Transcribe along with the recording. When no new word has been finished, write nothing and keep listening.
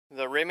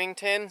The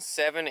Remington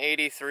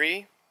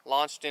 783,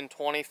 launched in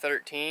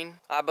 2013,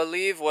 I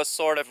believe was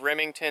sort of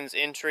Remington's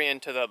entry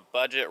into the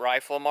budget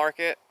rifle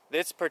market.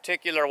 This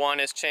particular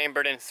one is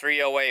chambered in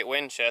 .308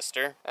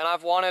 Winchester, and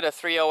I've wanted a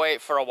 .308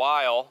 for a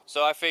while,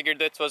 so I figured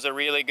this was a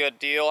really good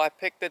deal. I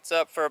picked this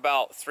up for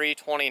about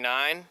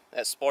 $329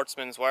 at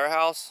Sportsman's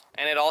Warehouse,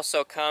 and it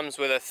also comes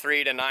with a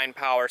 3 to 9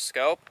 power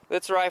scope.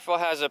 This rifle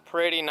has a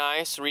pretty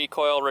nice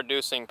recoil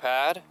reducing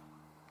pad,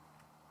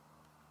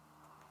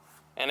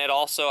 and it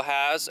also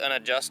has an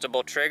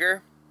adjustable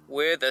trigger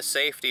with a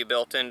safety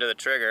built into the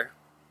trigger.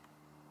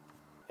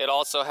 It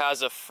also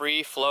has a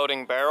free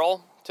floating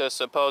barrel to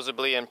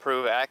supposedly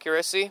improve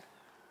accuracy.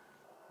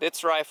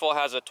 This rifle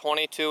has a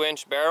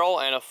 22-inch barrel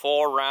and a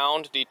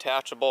 4-round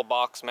detachable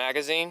box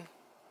magazine.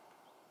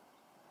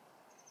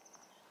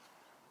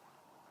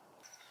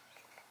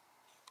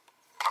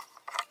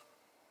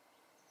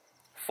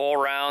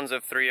 Four rounds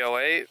of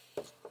 .308.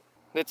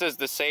 This is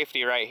the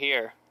safety right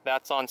here.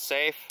 That's on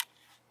safe.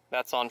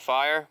 That's on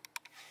fire.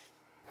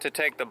 To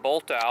take the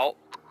bolt out,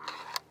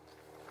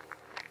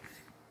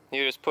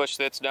 you just push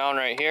this down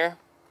right here,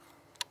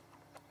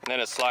 and then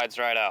it slides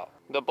right out.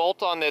 The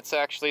bolt on this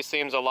actually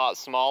seems a lot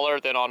smaller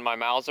than on my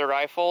Mauser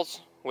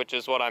rifles, which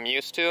is what I'm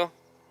used to.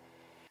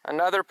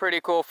 Another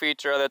pretty cool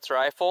feature of this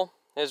rifle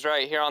is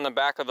right here on the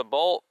back of the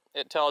bolt.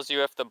 It tells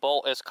you if the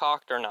bolt is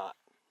cocked or not.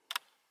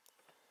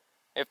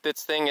 If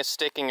this thing is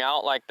sticking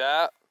out like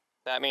that,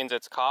 that means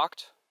it's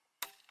cocked.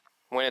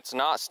 When it's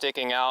not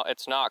sticking out,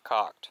 it's not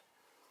cocked.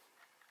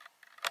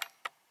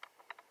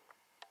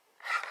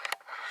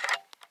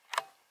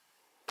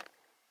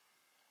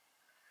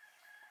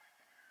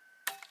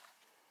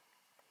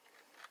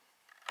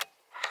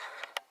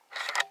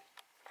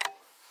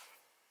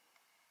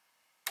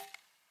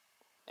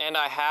 And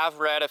I have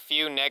read a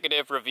few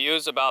negative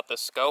reviews about the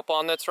scope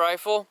on this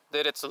rifle,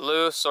 that it's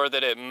loose or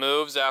that it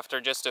moves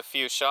after just a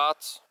few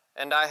shots.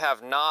 And I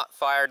have not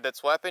fired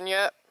this weapon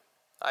yet.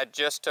 I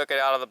just took it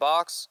out of the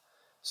box.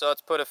 So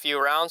let's put a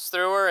few rounds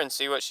through her and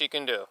see what she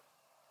can do.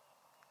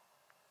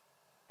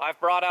 I've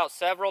brought out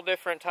several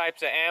different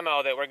types of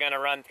ammo that we're going to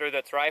run through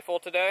this rifle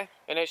today.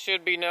 And it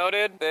should be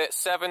noted that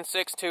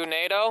 7.62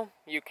 NATO,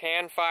 you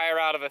can fire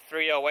out of a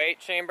 .308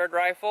 chambered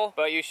rifle,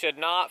 but you should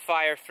not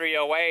fire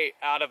 .308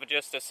 out of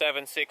just a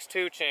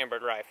 7.62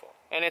 chambered rifle.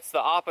 And it's the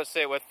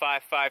opposite with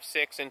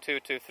 5.56 and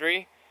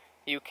 2.23.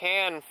 You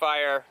can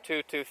fire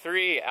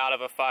 2.23 out of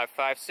a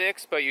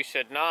 5.56, but you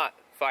should not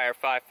fire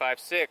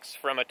 5.56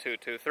 from a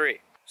 2.23.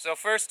 So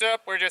first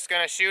up, we're just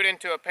going to shoot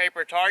into a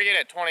paper target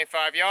at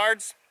 25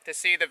 yards to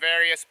see the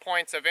various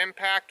points of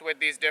impact with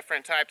these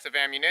different types of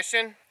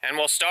ammunition. And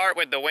we'll start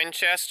with the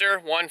Winchester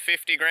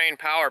 150 grain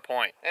power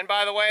point. And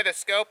by the way, the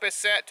scope is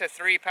set to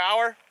 3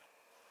 power.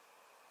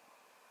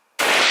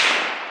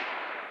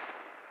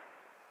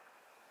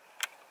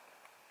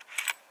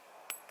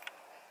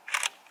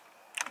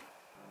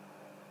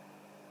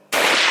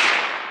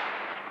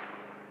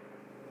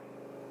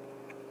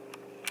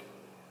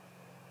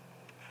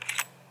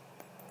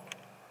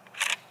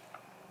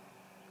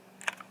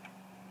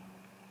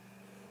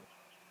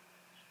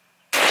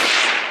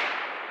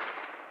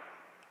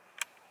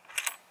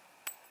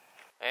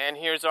 And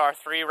here's our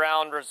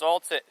 3-round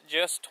results at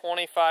just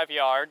 25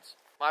 yards.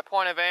 My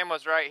point of aim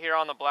was right here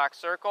on the black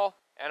circle,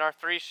 and our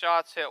 3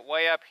 shots hit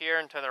way up here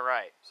and to the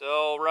right.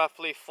 So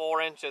roughly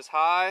 4 inches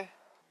high,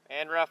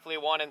 and roughly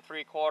 1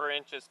 3/4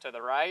 inches to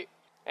the right.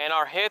 And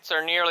our hits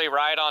are nearly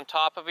right on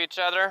top of each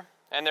other,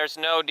 and there's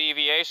no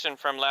deviation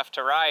from left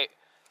to right.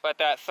 But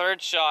that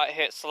 3rd shot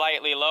hit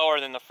slightly lower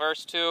than the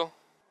first 2.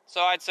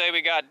 So I'd say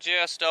we got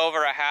just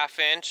over a ½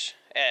 inch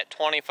at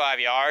 25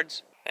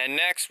 yards. And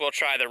next we'll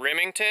try the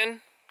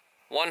Remington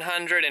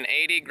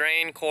 180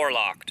 grain core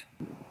locked.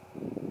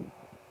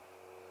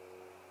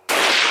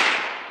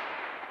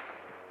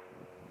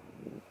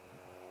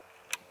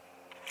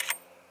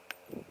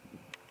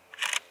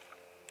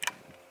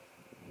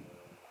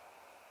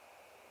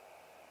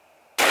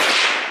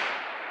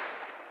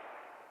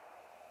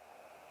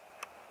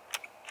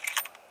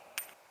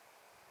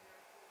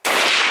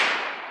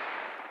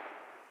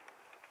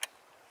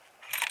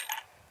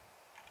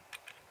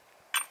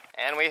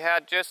 And we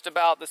had just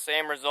about the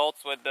same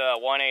results with the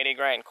 180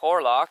 grain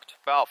core locked.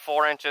 About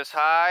 4 inches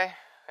high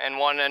and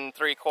 1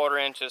 3/4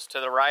 inches to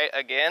the right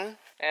again.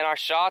 And our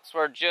shots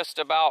were just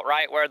about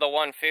right where the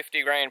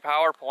 150 grain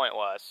power point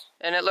was.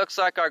 And it looks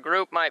like our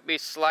group might be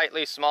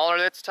slightly smaller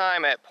this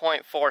time at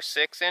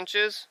 0.46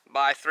 inches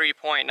by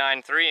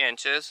 3.93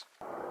 inches.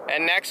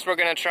 And next we're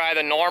going to try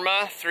the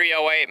Norma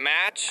 308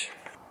 match,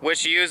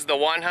 which used the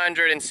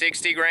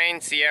 160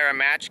 grain Sierra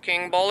Match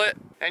King bullet.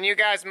 And you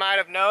guys might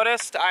have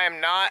noticed I am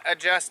not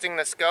adjusting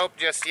the scope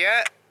just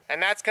yet.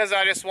 And that's because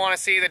I just want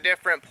to see the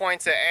different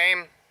points of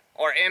aim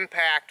or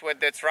impact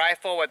with this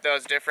rifle with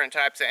those different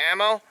types of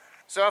ammo.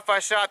 So if I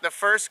shot the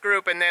first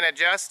group and then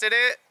adjusted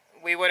it,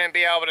 we wouldn't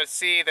be able to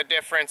see the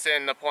difference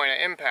in the point of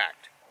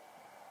impact.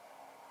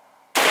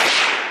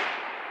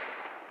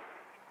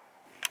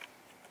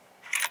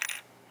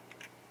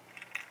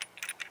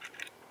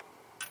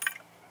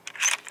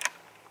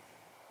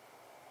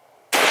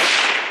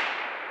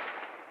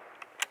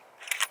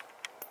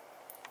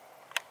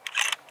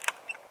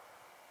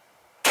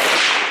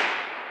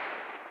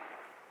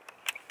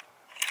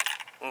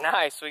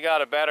 Nice, we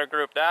got a better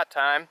group that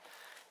time.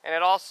 And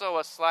it also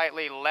was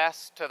slightly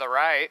less to the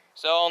right,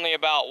 so only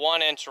about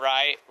 1 inch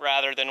right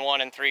rather than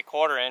 1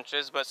 3/4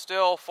 inches, but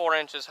still 4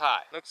 inches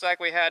high. Looks like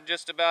we had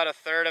just about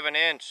 1/3 of an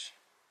inch.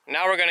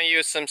 Now we're gonna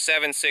use some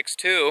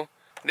 7.62.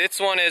 This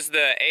one is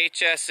the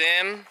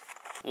HSM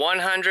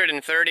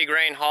 130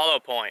 grain hollow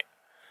point.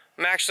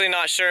 I'm actually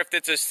not sure if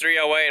this is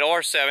 308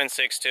 or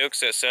 7.62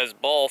 because it says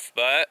both,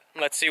 but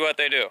let's see what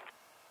they do.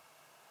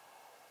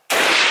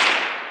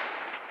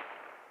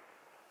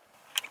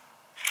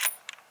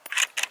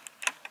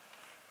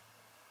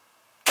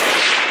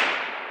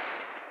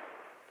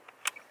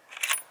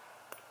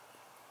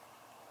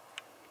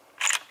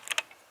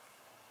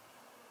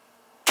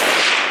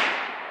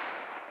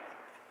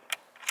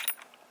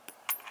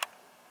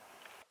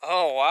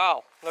 Oh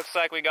wow, looks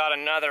like we got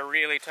another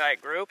really tight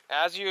group.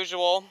 As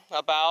usual,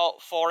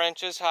 about 4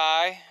 inches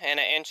high and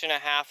 1.5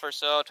 inches or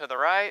so to the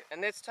right.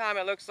 And this time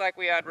it looks like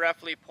we had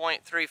roughly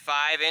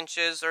 0.35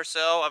 inches or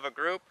so of a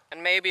group,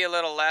 and maybe a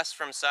little less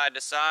from side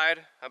to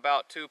side,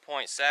 about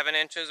 2.7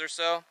 inches or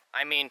so.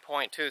 I mean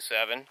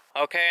 0.27.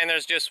 Okay, and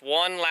there's just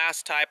one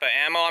last type of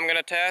ammo I'm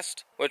gonna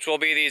test, which will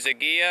be these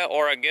Agia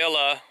or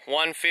Aguila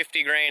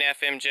 150 grain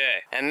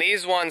FMJ. And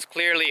these ones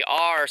clearly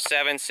are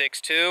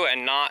 7.62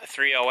 and not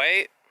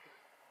 308.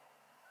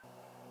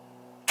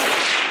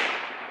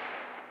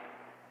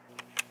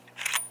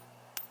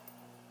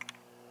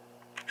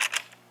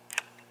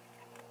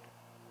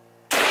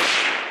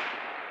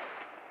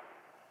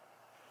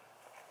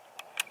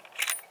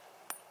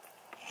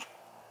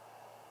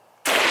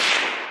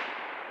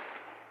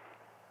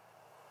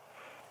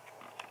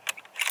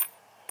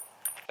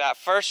 That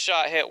first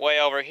shot hit way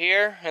over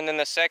here, and then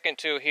the second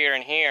two here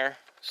and here.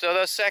 So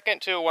those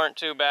second two weren't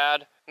too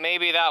bad.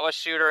 Maybe that was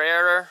shooter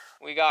error.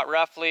 We got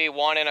roughly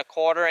 1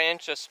 1/4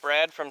 inch of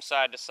spread from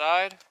side to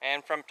side,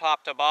 and from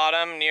top to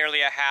bottom,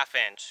 nearly 1/2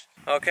 inch.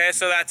 Okay,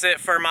 so that's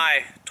it for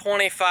my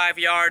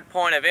 25-yard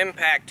point of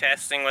impact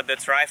testing with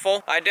this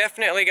rifle. I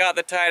definitely got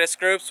the tightest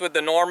groups with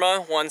the Norma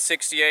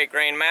 168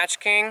 grain Match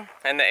King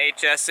and the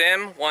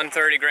HSM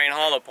 130 grain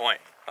hollow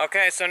point.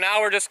 Okay, so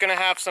now we're just gonna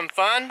have some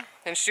fun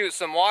and shoot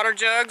some water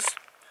jugs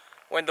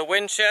with the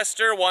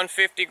Winchester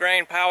 150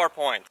 grain power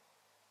point.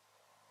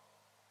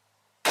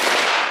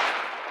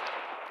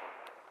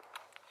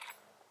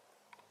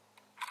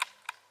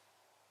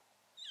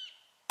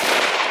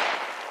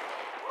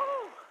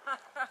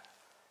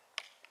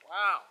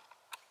 Wow.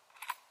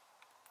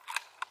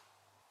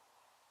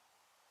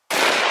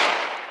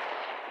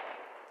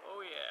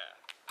 Oh yeah.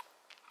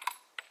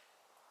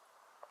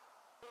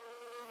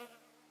 Woo.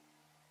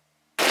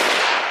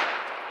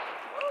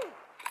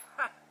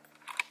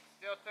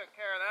 Still took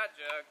care of that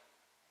jug.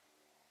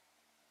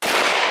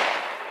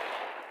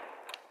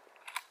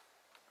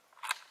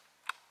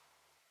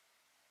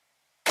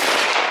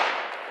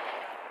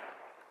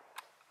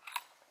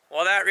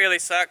 Well, that really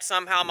sucked.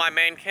 Somehow my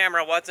main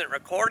camera wasn't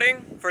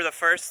recording for the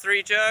first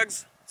 3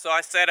 jugs, so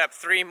I set up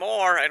 3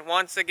 more, and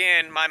once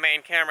again my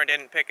main camera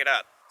didn't pick it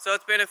up. So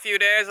it's been a few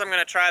days. I'm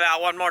gonna try that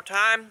one more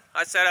time.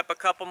 I set up a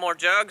couple more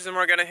jugs and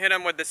we're gonna hit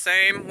them with the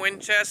same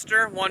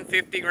Winchester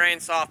 150 grain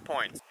soft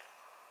points.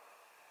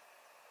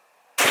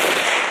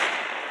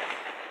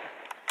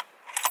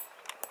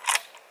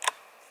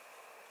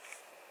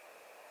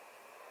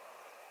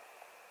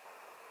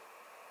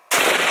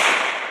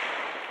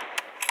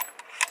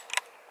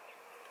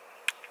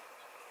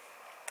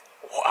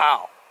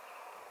 Wow,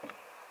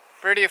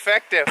 pretty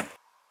effective.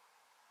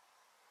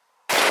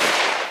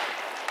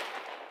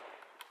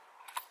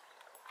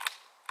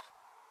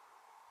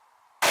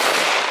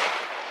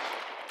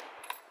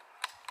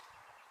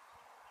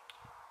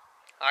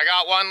 I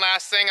got one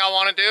last thing I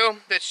want to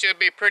do that should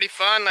be pretty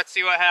fun. Let's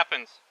see what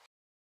happens.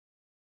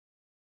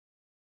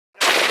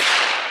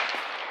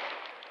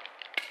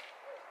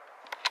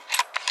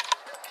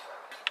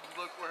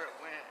 Look where it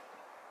went.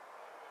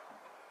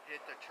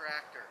 Hit the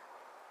tractor.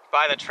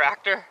 By the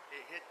tractor?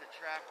 It hit the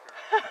tractor.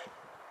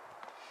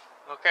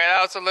 Okay,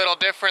 that was a little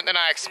different than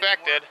I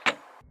expected.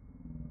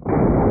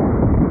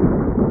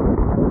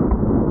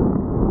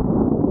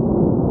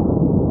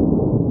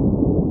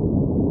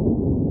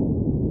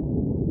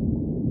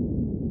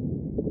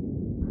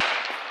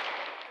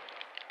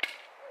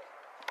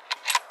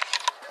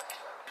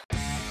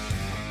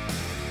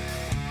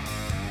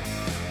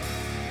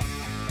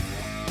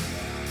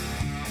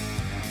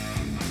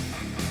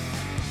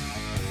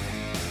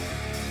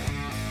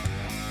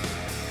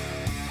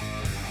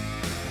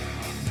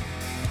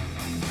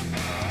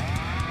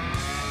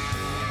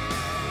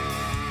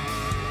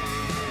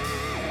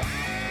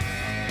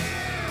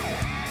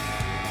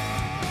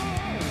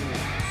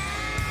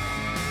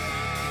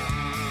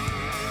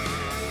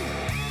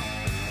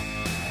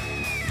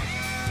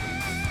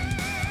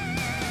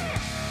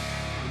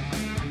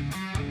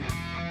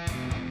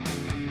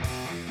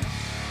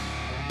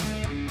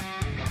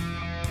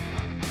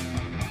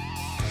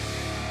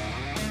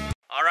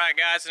 Alright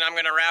guys, and I'm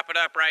going to wrap it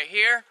up right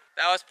here.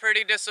 That was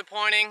pretty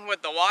disappointing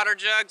with the water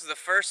jugs, the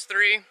first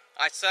 3.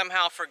 I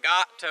somehow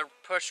forgot to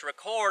push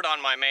record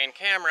on my main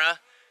camera.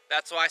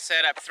 That's why I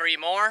set up 3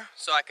 more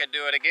so I could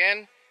do it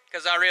again,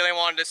 because I really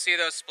wanted to see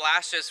those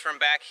splashes from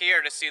back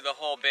here to see the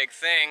whole big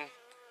thing,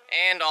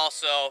 and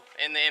also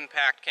in the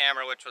impact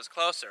camera, which was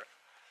closer.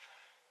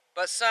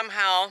 But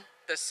somehow,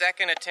 the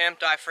second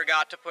attempt, I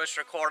forgot to push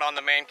record on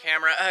the main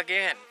camera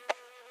again.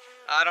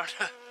 I don't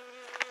know.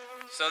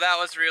 So that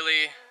was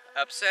really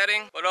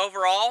upsetting. But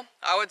overall,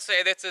 I would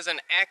say this is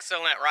an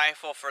excellent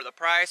rifle for the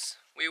price.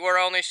 We were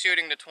only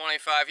shooting to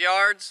 25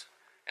 yards,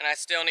 and I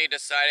still need to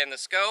sight in the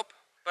scope.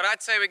 But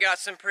I'd say we got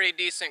some pretty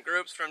decent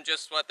groups from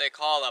just what they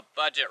call a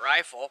budget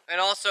rifle.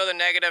 And also the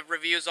negative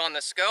reviews on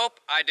the scope,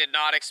 I did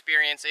not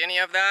experience any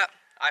of that.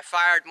 I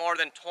fired more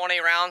than 20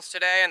 rounds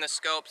today, and the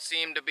scope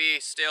seemed to be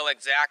still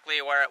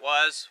exactly where it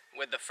was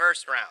with the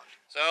first round.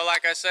 So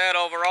like I said,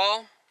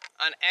 overall,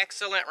 an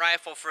excellent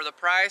rifle for the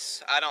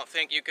price. I don't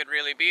think you could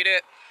really beat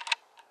it.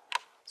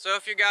 So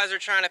if you guys are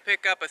trying to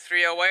pick up a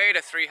 308,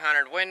 a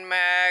 300 Win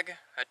Mag,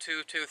 a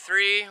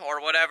 223,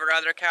 or whatever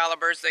other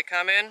calibers they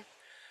come in,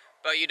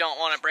 but you don't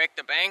want to break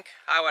the bank,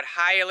 I would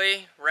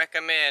highly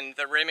recommend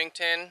the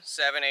Remington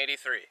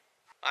 783.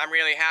 I'm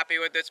really happy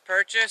with this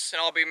purchase,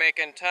 and I'll be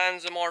making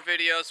tons of more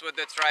videos with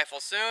this rifle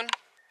soon.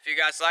 If you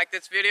guys like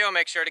this video,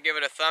 make sure to give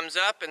it a thumbs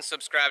up and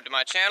subscribe to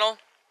my channel.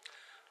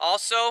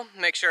 Also,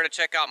 make sure to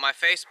check out my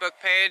Facebook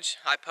page.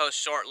 I post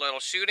short little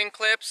shooting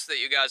clips that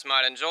you guys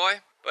might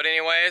enjoy. But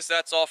anyways,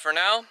 that's all for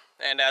now,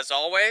 and as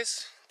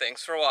always,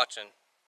 thanks for watching.